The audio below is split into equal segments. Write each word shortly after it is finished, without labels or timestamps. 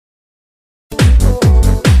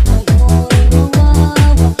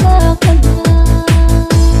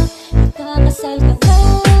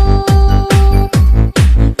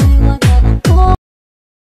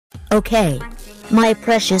Okay. My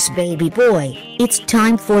precious baby boy, it's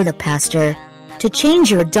time for the pastor to change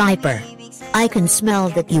your diaper. I can smell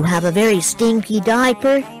that you have a very stinky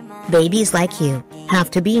diaper. Babies like you have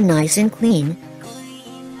to be nice and clean.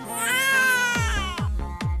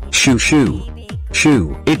 Shoo shoo.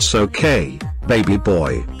 Shoo, it's okay, baby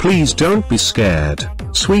boy. Please don't be scared,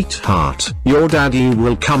 sweetheart. Your daddy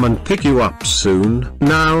will come and pick you up soon.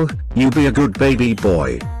 Now, you be a good baby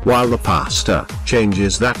boy, while the pastor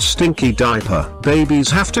changes that stinky diaper.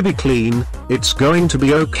 Babies have to be clean. It's going to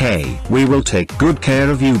be okay. We will take good care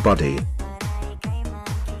of you, buddy.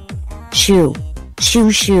 Shoo.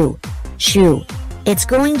 Shoo shoo. Shoo. It's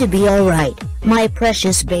going to be alright, my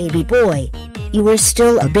precious baby boy. You are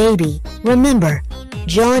still a baby, remember.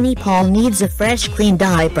 Johnny Paul needs a fresh clean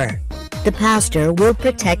diaper. The pastor will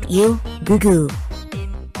protect you, goo goo.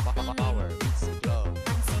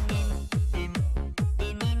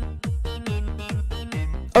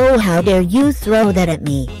 Oh, how dare you throw that at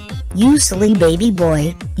me. You silly baby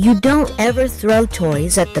boy, you don't ever throw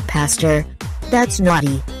toys at the pastor. That's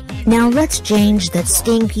naughty. Now let's change that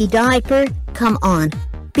stinky diaper. Come on,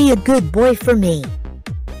 be a good boy for me.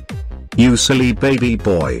 You silly baby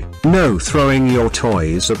boy, no throwing your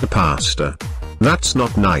toys at the pastor. That's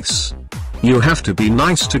not nice. You have to be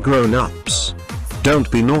nice to grown-ups.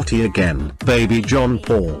 Don't be naughty again, baby John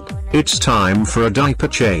Paul. It's time for a diaper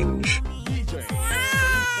change.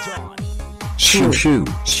 Shoo shoo.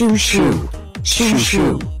 Shoo shoo. Shoo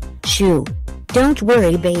shoo. Shoo. Don't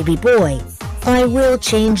worry, baby boy. I will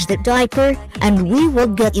change the diaper, and we will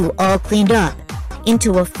get you all cleaned up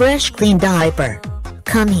into a fresh clean diaper.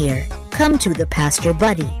 Come here. Come to the pastor,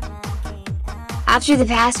 buddy. After the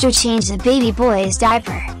pastor changed the baby boy's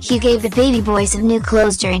diaper, he gave the baby boy some new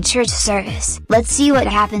clothes during church service. Let's see what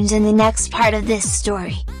happens in the next part of this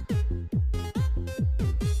story.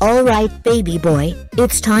 Alright, baby boy,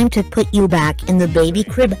 it's time to put you back in the baby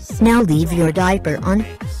crib. Now leave your diaper on,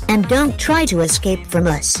 and don't try to escape from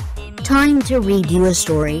us. Time to read you a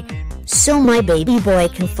story, so my baby boy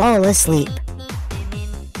can fall asleep.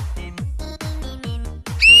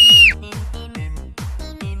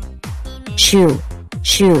 Shoo.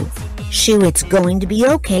 Shoo. Shoo, it's going to be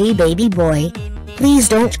okay, baby boy. Please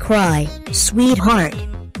don't cry, sweetheart.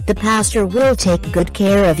 The pastor will take good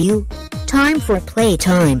care of you. Time for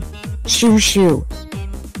playtime. Shoo shoo.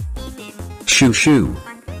 Shoo shoo.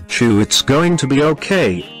 Shoo, it's going to be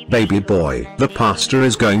okay, baby boy. The pastor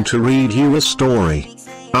is going to read you a story.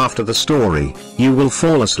 After the story, you will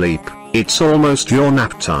fall asleep. It's almost your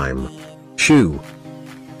nap time. Shoo.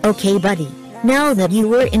 Okay, buddy. Now that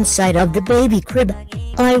you are inside of the baby crib,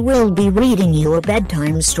 I will be reading you a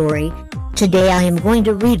bedtime story. Today I am going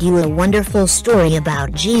to read you a wonderful story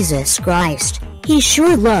about Jesus Christ. He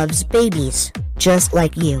sure loves babies, just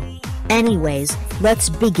like you. Anyways, let's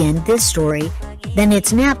begin this story. Then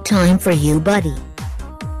it's nap time for you, buddy.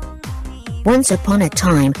 Once upon a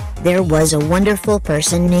time, there was a wonderful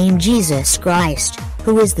person named Jesus Christ,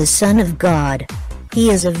 who is the Son of God.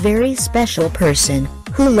 He is a very special person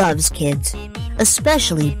who loves kids,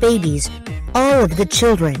 especially babies. All of the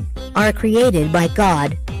children are created by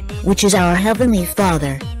God, which is our Heavenly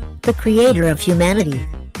Father, the Creator of humanity.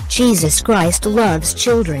 Jesus Christ loves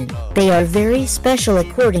children. They are very special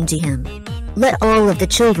according to Him. Let all of the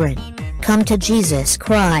children come to Jesus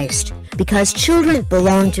Christ, because children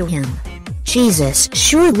belong to Him. Jesus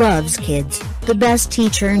sure loves kids. The best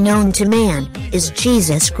teacher known to man is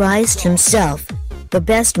Jesus Christ Himself, the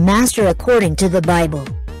best master according to the Bible.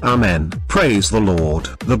 Amen. Praise the Lord.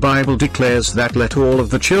 The Bible declares that let all of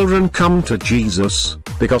the children come to Jesus,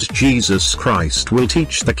 because Jesus Christ will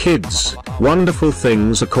teach the kids wonderful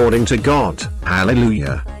things according to God.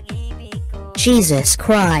 Hallelujah. Jesus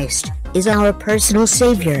Christ is our personal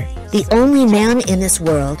Savior, the only man in this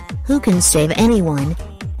world who can save anyone,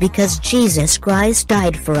 because Jesus Christ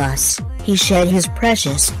died for us. He shed His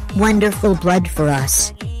precious, wonderful blood for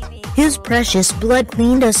us. His precious blood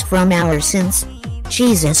cleaned us from our sins.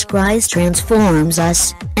 Jesus Christ transforms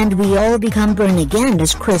us, and we all become born again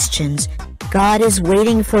as Christians. God is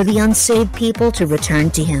waiting for the unsaved people to return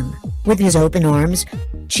to Him with His open arms.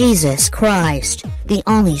 Jesus Christ, the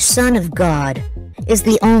only Son of God, is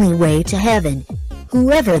the only way to heaven.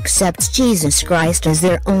 Whoever accepts Jesus Christ as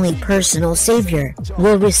their only personal Savior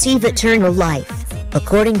will receive eternal life,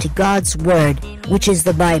 according to God's Word, which is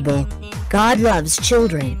the Bible. God loves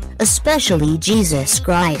children, especially Jesus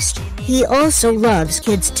Christ. He also loves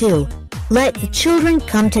kids too. Let the children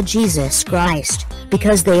come to Jesus Christ,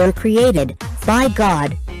 because they are created by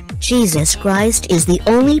God. Jesus Christ is the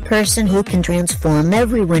only person who can transform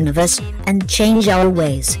every one of us and change our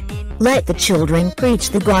ways. Let the children preach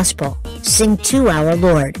the gospel, sing to our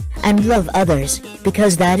Lord, and love others,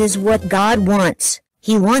 because that is what God wants.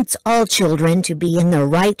 He wants all children to be in the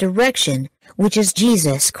right direction, which is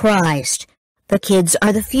Jesus Christ. The kids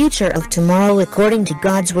are the future of tomorrow according to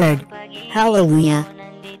God's word. Hallelujah.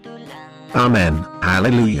 Amen.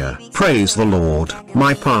 Hallelujah. Praise the Lord,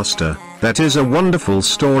 my pastor. That is a wonderful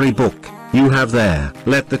storybook you have there.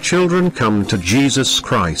 Let the children come to Jesus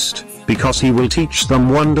Christ, because he will teach them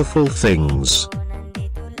wonderful things.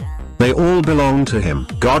 They all belong to him.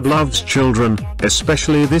 God loves children,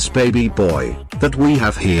 especially this baby boy that we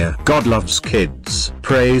have here. God loves kids.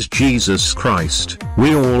 Praise Jesus Christ.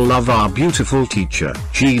 We all love our beautiful teacher,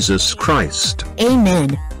 Jesus Christ.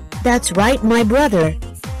 Amen. That's right, my brother.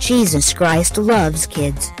 Jesus Christ loves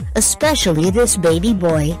kids, especially this baby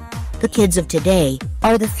boy. The kids of today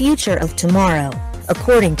are the future of tomorrow,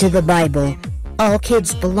 according to the Bible. All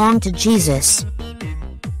kids belong to Jesus.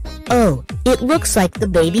 Oh, it looks like the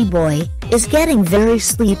baby boy is getting very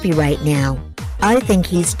sleepy right now. I think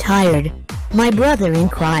he's tired. My brother in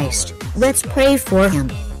Christ, let's pray for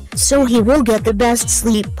him, so he will get the best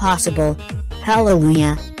sleep possible.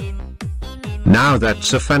 Hallelujah. Now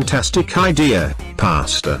that's a fantastic idea,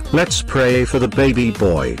 Pastor. Let's pray for the baby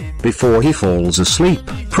boy before he falls asleep.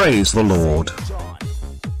 Praise the Lord.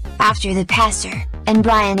 After the pastor and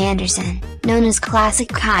Brian Anderson, known as Classic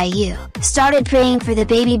Caillou, started praying for the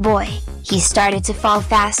baby boy, he started to fall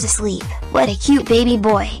fast asleep. What a cute baby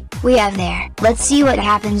boy we have there. Let's see what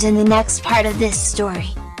happens in the next part of this story.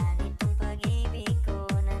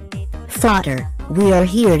 Father, we are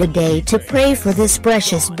here today to pray for this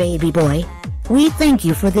precious baby boy. We thank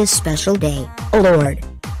you for this special day, O Lord.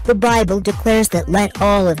 The Bible declares that let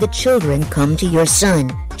all of the children come to your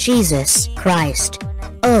Son, Jesus Christ.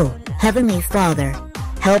 Oh, Heavenly Father,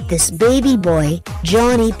 help this baby boy,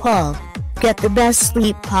 Johnny Paul, get the best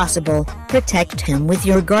sleep possible. Protect him with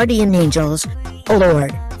your guardian angels. O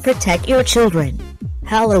Lord, protect your children.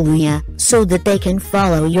 Hallelujah, so that they can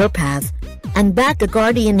follow your path. And back the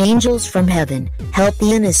guardian angels from heaven, help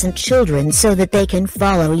the innocent children so that they can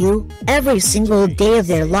follow you every single day of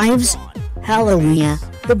their lives. Hallelujah.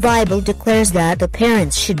 The Bible declares that the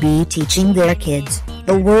parents should be teaching their kids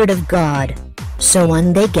the Word of God. So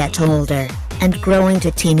when they get older and grow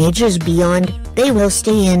into teenagers beyond, they will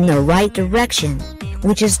stay in the right direction,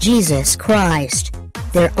 which is Jesus Christ,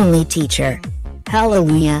 their only teacher.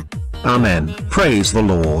 Hallelujah. Amen. Praise the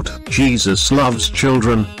Lord. Jesus loves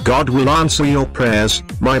children. God will answer your prayers,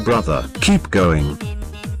 my brother. Keep going.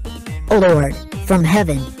 O Lord, from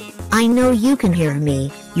heaven, I know you can hear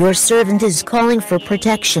me. Your servant is calling for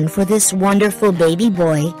protection for this wonderful baby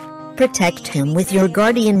boy. Protect him with your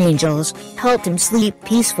guardian angels. Help him sleep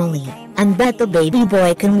peacefully, and that the baby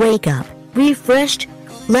boy can wake up refreshed.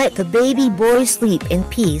 Let the baby boy sleep in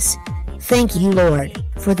peace. Thank you, Lord,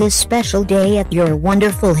 for this special day at your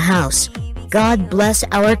wonderful house. God bless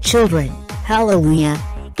our children. Hallelujah.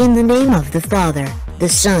 In the name of the Father, the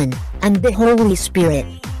Son, and the Holy Spirit.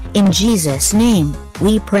 In Jesus' name,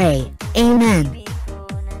 we pray. Amen.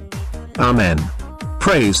 Amen.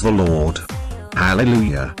 Praise the Lord.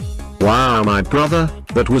 Hallelujah. Wow, my brother,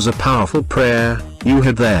 that was a powerful prayer you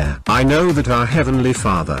had there. I know that our Heavenly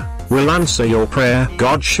Father will answer your prayer.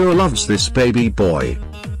 God sure loves this baby boy.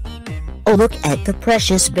 Oh, look at the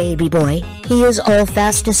precious baby boy. He is all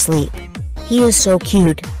fast asleep. He is so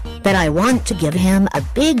cute that I want to give him a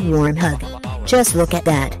big warm hug. Just look at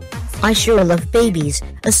that. I sure love babies,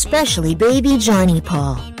 especially baby Johnny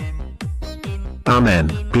Paul. Amen.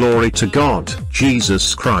 Glory to God.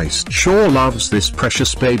 Jesus Christ sure loves this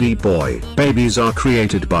precious baby boy. Babies are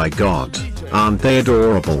created by God. Aren't they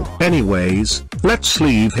adorable? Anyways, let's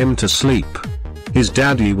leave him to sleep. His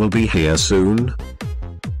daddy will be here soon.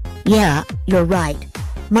 Yeah, you're right.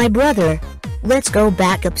 My brother, let's go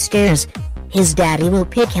back upstairs. His daddy will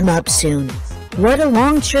pick him up soon. What a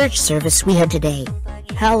long church service we had today.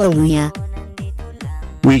 Hallelujah.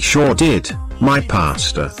 We sure did, my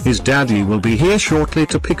pastor. His daddy will be here shortly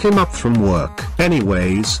to pick him up from work.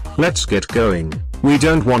 Anyways, let's get going. We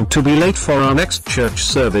don't want to be late for our next church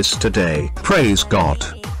service today. Praise God.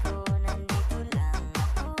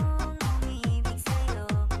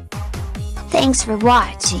 Thanks for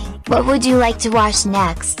watching. What would you like to watch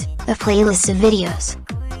next? A playlist of videos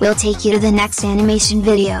will take you to the next animation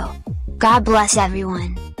video. God bless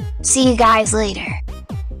everyone. See you guys later.